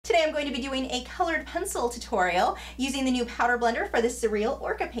Today I'm going to be doing a colored pencil tutorial using the new powder blender for the Surreal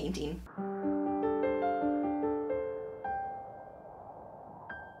Orca painting.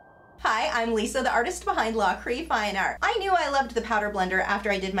 Hi, I'm Lisa, the artist behind Lachri Fine Art. I knew I loved the powder blender after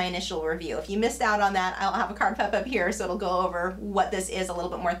I did my initial review. If you missed out on that, I'll have a card pop up here so it'll go over what this is a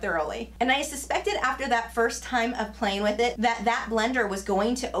little bit more thoroughly. And I suspected after that first time of playing with it that blender was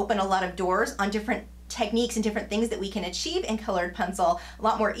going to open a lot of doors on different techniques and different things that we can achieve in colored pencil a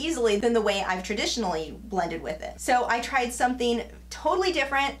lot more easily than the way I've traditionally blended with it. So I tried something totally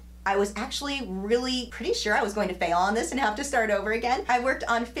different. I was actually really pretty sure I was going to fail on this and have to start over again. I worked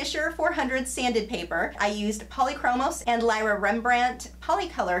on Fisher 400 sanded paper. I used Polychromos and Lyra Rembrandt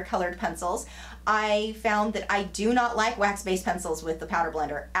Polycolor colored pencils. I found that I do not like wax-based pencils with the powder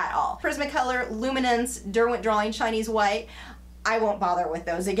blender at all. Prismacolor, Luminance, Derwent Drawing, Chinese White, I won't bother with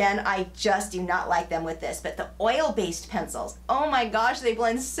those again. I just do not like them with this. But the oil-based pencils, oh my gosh, they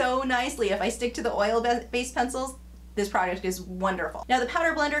blend so nicely. If I stick to the oil-based pencils, this product is wonderful. Now the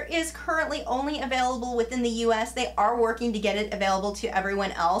powder blender is currently only available within the US. They are working to get it available to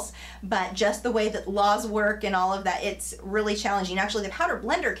everyone else, but just the way that laws work and all of that, it's really challenging. Actually, the powder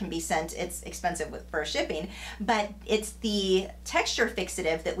blender can be sent, it's expensive for shipping, but it's the texture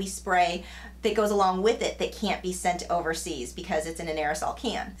fixative that we spray that goes along with it that can't be sent overseas because it's in an aerosol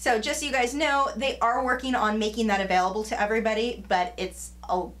can. So just so you guys know, they are working on making that available to everybody, but it's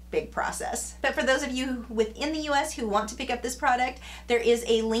a big process. But for those of you within the US who want to pick up this product, there is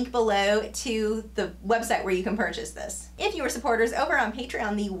a link below to the website where you can purchase this. If you are supporters over on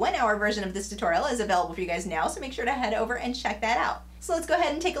Patreon, the 1-hour version of this tutorial is available for you guys now, so make sure to head over and check that out. So let's go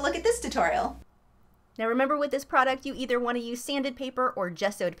ahead and take a look at this tutorial. Now remember, with this product, you either want to use sanded paper or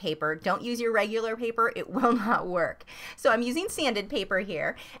gessoed paper. Don't use your regular paper, it will not work. So I'm using sanded paper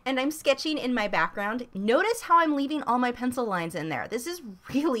here, and I'm sketching in my background. Notice how I'm leaving all my pencil lines in there. This is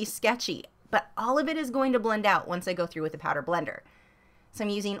really sketchy, but all of it is going to blend out once I go through with the powder blender. So I'm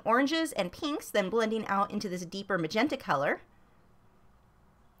using oranges and pinks, then blending out into this deeper magenta color.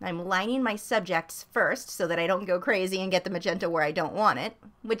 I'm lining my subjects first so that I don't go crazy and get the magenta where I don't want it,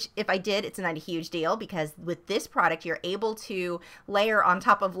 which if I did, it's not a huge deal because with this product, you're able to layer on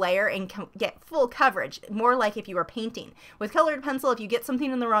top of layer and get full coverage, more like if you were painting. With colored pencil, if you get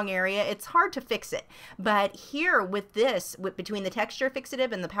something in the wrong area, it's hard to fix it. But here with this, between the texture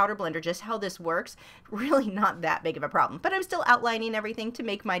fixative and the powder blender, just how this works, really not that big of a problem. But I'm still outlining everything to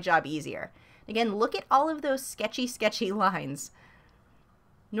make my job easier. Again, look at all of those sketchy lines.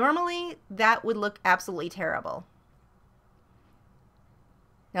 Normally, that would look absolutely terrible.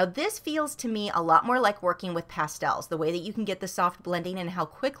 Now this feels to me a lot more like working with pastels, the way that you can get the soft blending and how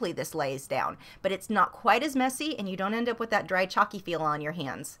quickly this lays down, but it's not quite as messy and you don't end up with that dry chalky feel on your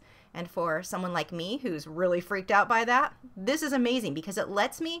hands. And for someone like me who's really freaked out by that, this is amazing because it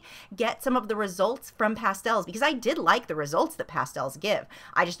lets me get some of the results from pastels, because I did like the results that pastels give.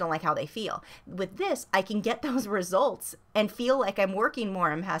 I just don't like how they feel. With this, I can get those results and feel like I'm working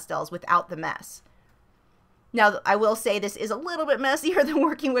more in pastels without the mess. Now, I will say this is a little bit messier than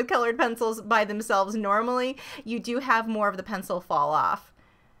working with colored pencils by themselves normally. You do have more of the pencil fall off,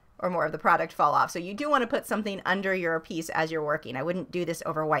 or more of the product fall off. So you do want to put something under your piece as you're working. I wouldn't do this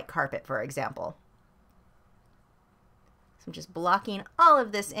over white carpet, for example. So I'm just blocking all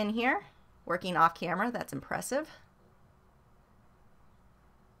of this in here, working off camera. That's impressive.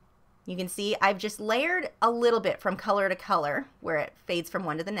 You can see I've just layered a little bit from color to color where it fades from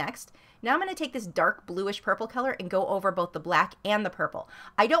one to the next. Now I'm going to take this dark bluish purple color and go over both the black and the purple.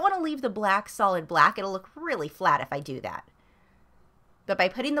 I don't want to leave the black solid black. It'll look really flat if I do that. But by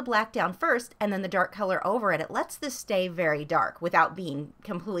putting the black down first and then the dark color over it, it lets this stay very dark without being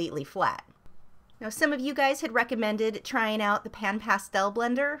completely flat. Now, some of you guys had recommended trying out the Pan Pastel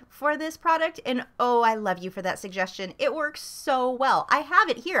blender for this product, and oh, I love you for that suggestion. It works so well. I have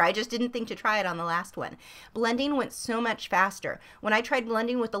it here. I just didn't think to try it on the last one. Blending went so much faster. When I tried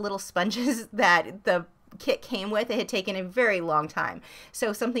blending with the little sponges that the kit came with, it had taken a very long time.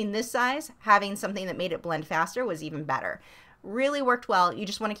 So something this size, having something that made it blend faster was even better. Really worked well. You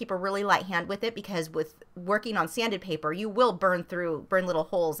just want to keep a really light hand with it because with working on sanded paper, you will burn little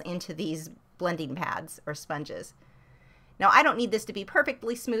holes into these blending pads or sponges. Now I don't need this to be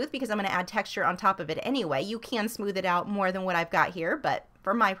perfectly smooth because I'm going to add texture on top of it anyway. You can smooth it out more than what I've got here, but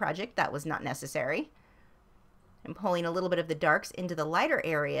for my project that was not necessary. I'm pulling a little bit of the darks into the lighter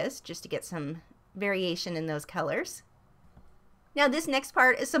areas just to get some variation in those colors. Now this next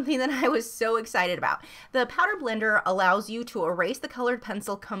part is something that I was so excited about. The powder blender allows you to erase the colored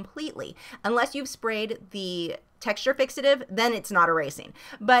pencil completely. Unless you've sprayed the texture fixative, then it's not erasing.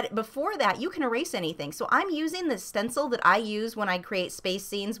 But before that, you can erase anything. So I'm using the stencil that I use when I create space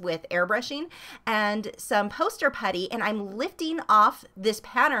scenes with airbrushing and some poster putty, and I'm lifting off this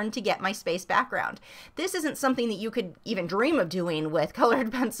pattern to get my space background. This isn't something that you could even dream of doing with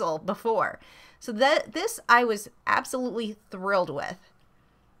colored pencil before. So this I was absolutely thrilled with.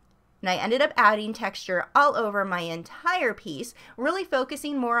 And I ended up adding texture all over my entire piece, really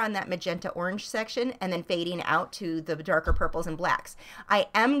focusing more on that magenta orange section and then fading out to the darker purples and blacks. I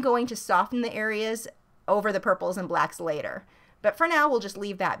am going to soften the areas over the purples and blacks later, but for now we'll just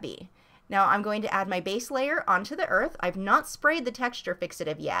leave that be. Now I'm going to add my base layer onto the earth. I've not sprayed the texture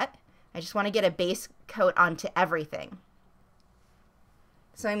fixative yet. I just want to get a base coat onto everything.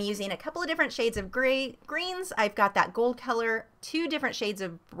 So I'm using a couple of different shades of greens. I've got that gold color, 2 different shades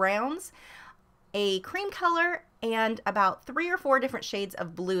of browns, a cream color, and about 3 or 4 different shades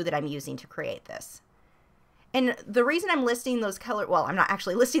of blue that I'm using to create this. And the reason I'm listing those colors, well, I'm not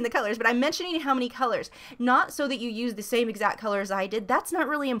actually listing the colors, but I'm mentioning how many colors, not so that you use the same exact colors I did. That's not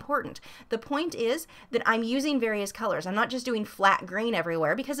really important. The point is that I'm using various colors. I'm not just doing flat green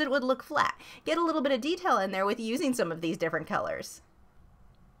everywhere because it would look flat. Get a little bit of detail in there with using some of these different colors.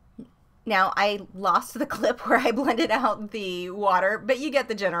 Now, I lost the clip where I blended out the water, but you get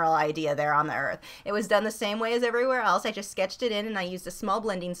the general idea there on the earth. It was done the same way as everywhere else. I just sketched it in and I used a small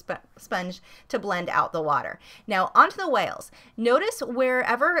blending sponge to blend out the water. Now, onto the whales. Notice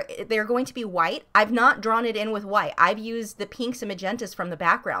wherever they're going to be white, I've not drawn it in with white. I've used the pinks and magentas from the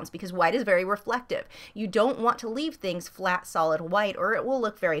backgrounds because white is very reflective. You don't want to leave things flat, solid white, or it will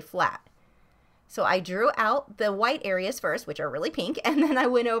look very flat. So I drew out the white areas first, which are really pink, and then I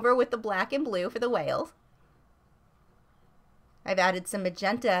went over with the black and blue for the whales. I've added some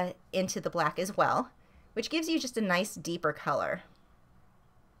magenta into the black as well, which gives you just a nice deeper color.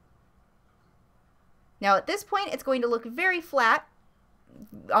 Now at this point, it's going to look very flat,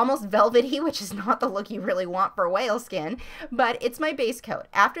 almost velvety, which is not the look you really want for whale skin, but it's my base coat.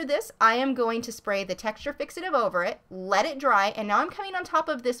 After this, I am going to spray the texture fixative over it, let it dry, and now I'm coming on top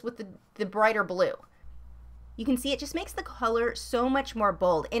of this with the brighter blue. You can see it just makes the color so much more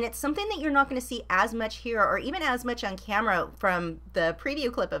bold, and it's something that you're not going to see as much here or even as much on camera from the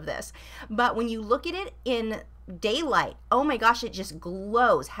preview clip of this, but when you look at it in daylight, oh my gosh, it just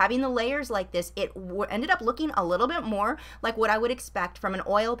glows. Having the layers like this, it ended up looking a little bit more like what I would expect from an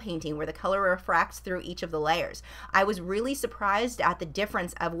oil painting where the color refracts through each of the layers. I was really surprised at the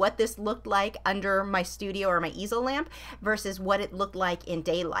difference of what this looked like under my studio or my easel lamp versus what it looked like in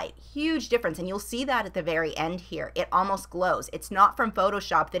daylight. Huge difference, and you'll see that at the very end here. It almost glows. It's not from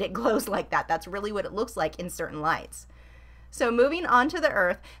Photoshop that it glows like that. That's really what it looks like in certain lights. So moving on to the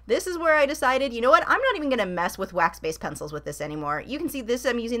earth, this is where I decided, you know what, I'm not even going to mess with wax-based pencils with this anymore. You can see this,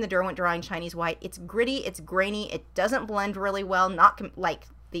 I'm using the Derwent Drawing Chinese White. It's gritty, it's grainy, it doesn't blend really well, not like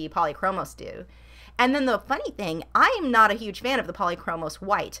the Polychromos do. And then the funny thing, I am not a huge fan of the Polychromos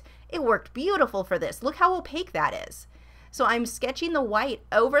white. It worked beautiful for this. Look how opaque that is. So I'm sketching the white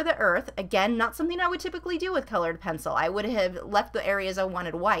over the earth. Again, not something I would typically do with colored pencil. I would have left the areas I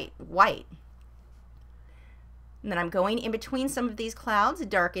wanted white. And then I'm going in between some of these clouds,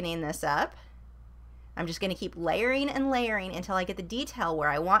 darkening this up. I'm just going to keep layering and layering until I get the detail where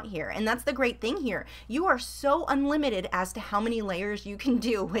I want here. And that's the great thing here. You are so unlimited as to how many layers you can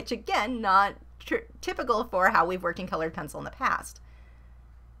do, which again, not typical for how we've worked in colored pencil in the past.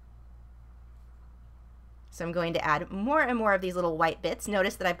 So I'm going to add more and more of these little white bits.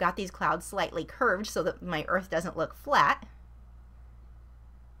 Notice that I've got these clouds slightly curved so that my earth doesn't look flat.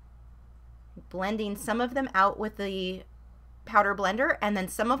 Blending some of them out with the powder blender, and then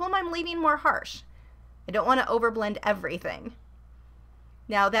some of them I'm leaving more harsh. I don't want to overblend everything.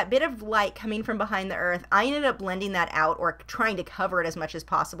 Now that bit of light coming from behind the earth, I ended up blending that out or trying to cover it as much as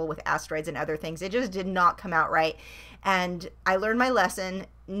possible with asteroids and other things. It just did not come out right. And I learned my lesson.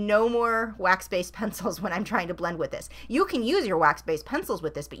 No more wax-based pencils when I'm trying to blend with this. You can use your wax-based pencils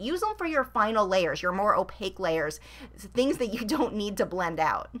with this, but use them for your final layers, your more opaque layers, things that you don't need to blend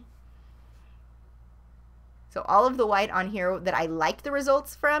out. So all of the white on here that I liked the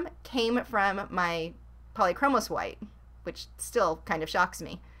results from came from my Polychromos white, which still kind of shocks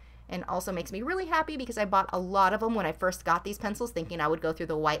me and also makes me really happy because I bought a lot of them when I first got these pencils thinking I would go through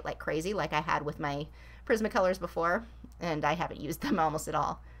the white like crazy like I had with my Prismacolors before, and I haven't used them almost at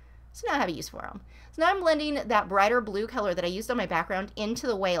all. So now I have a use for them. So now I'm blending that brighter blue color that I used on my background into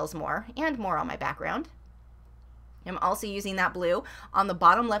the whales more and more on my background. I'm also using that blue on the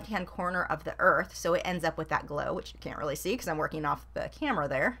bottom left-hand corner of the earth, so it ends up with that glow, which you can't really see because I'm working off the camera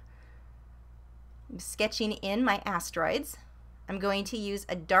there. I'm sketching in my asteroids. I'm going to use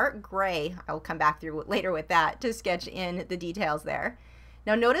a dark gray, I'll come back through later with that, to sketch in the details there.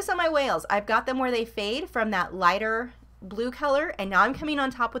 Now notice on my whales, I've got them where they fade from that lighter blue color, and now I'm coming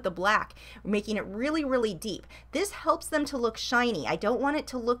on top with the black, making it really, really deep. This helps them to look shiny. I don't want it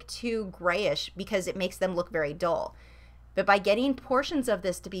to look too grayish because it makes them look very dull. But by getting portions of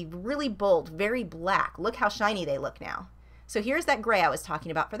this to be really bold, very black, look how shiny they look now. So here's that gray I was talking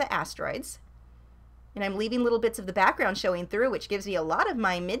about for the asteroids. And I'm leaving little bits of the background showing through, which gives me a lot of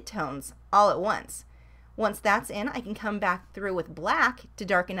my midtones all at once. Once that's in, I can come back through with black to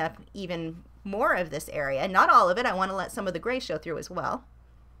darken up even more of this area. Not all of it. I want to let some of the gray show through as well.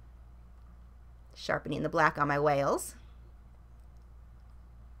 Sharpening the black on my whales.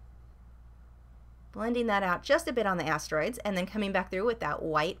 Blending that out just a bit on the asteroids, and then coming back through with that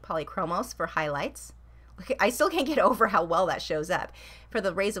white Polychromos for highlights. Look, I still can't get over how well that shows up. For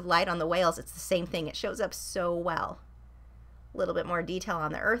the rays of light on the whales, it's the same thing. It shows up so well. A little bit more detail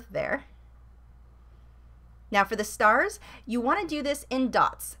on the earth there. Now for the stars, you want to do this in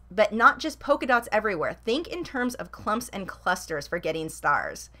dots, but not just polka dots everywhere. Think in terms of clumps and clusters for getting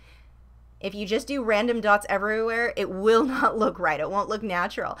stars. If you just do random dots everywhere, it will not look right. It won't look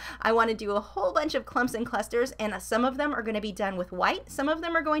natural. I want to do a whole bunch of clumps and clusters, and some of them are going to be done with white. Some of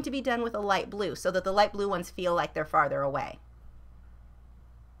them are going to be done with a light blue, so that the light blue ones feel like they're farther away.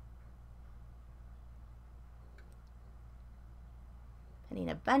 Putting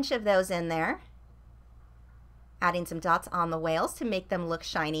a bunch of those in there. Adding some dots on the whales to make them look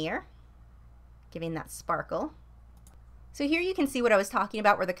shinier, giving that sparkle. So here you can see what I was talking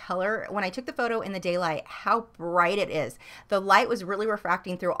about, where the color, when I took the photo in the daylight, how bright it is. The light was really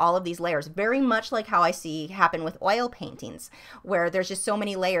refracting through all of these layers, very much like how I see happen with oil paintings, where there's just so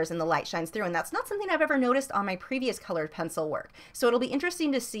many layers and the light shines through. And that's not something I've ever noticed on my previous colored pencil work. So it'll be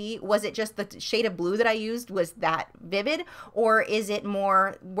interesting to see, was it just the shade of blue that I used was that vivid, or is it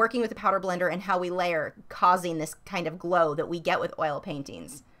more working with the powder blender and how we layer causing this kind of glow that we get with oil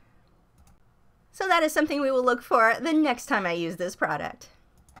paintings? So that is something we will look for the next time I use this product.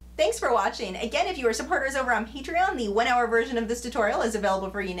 Thanks for watching. Again, if you are supporters over on Patreon, the 1-hour version of this tutorial is available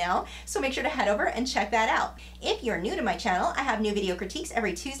for you now, so make sure to head over and check that out. If you're new to my channel, I have new video critiques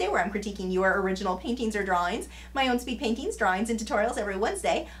every Tuesday where I'm critiquing your original paintings or drawings, my own speed paintings, drawings, and tutorials every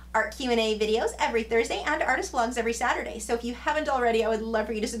Wednesday, art Q&A videos every Thursday, and artist vlogs every Saturday. So if you haven't already, I would love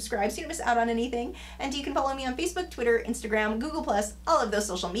for you to subscribe so you don't miss out on anything. And you can follow me on Facebook, Twitter, Instagram, Google+. All of those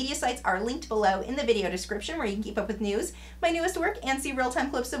social media sites are linked below in the video description where you can keep up with news, my newest work, and see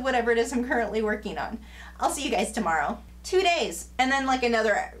real-time clips of whatever it is I'm currently working on. I'll see you guys tomorrow. 2 days, and then like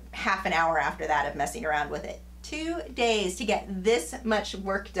another half an hour after that of messing around with it. 2 days to get this much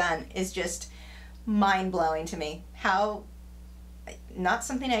work done is just mind-blowing to me. How, not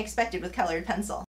something I expected with colored pencil.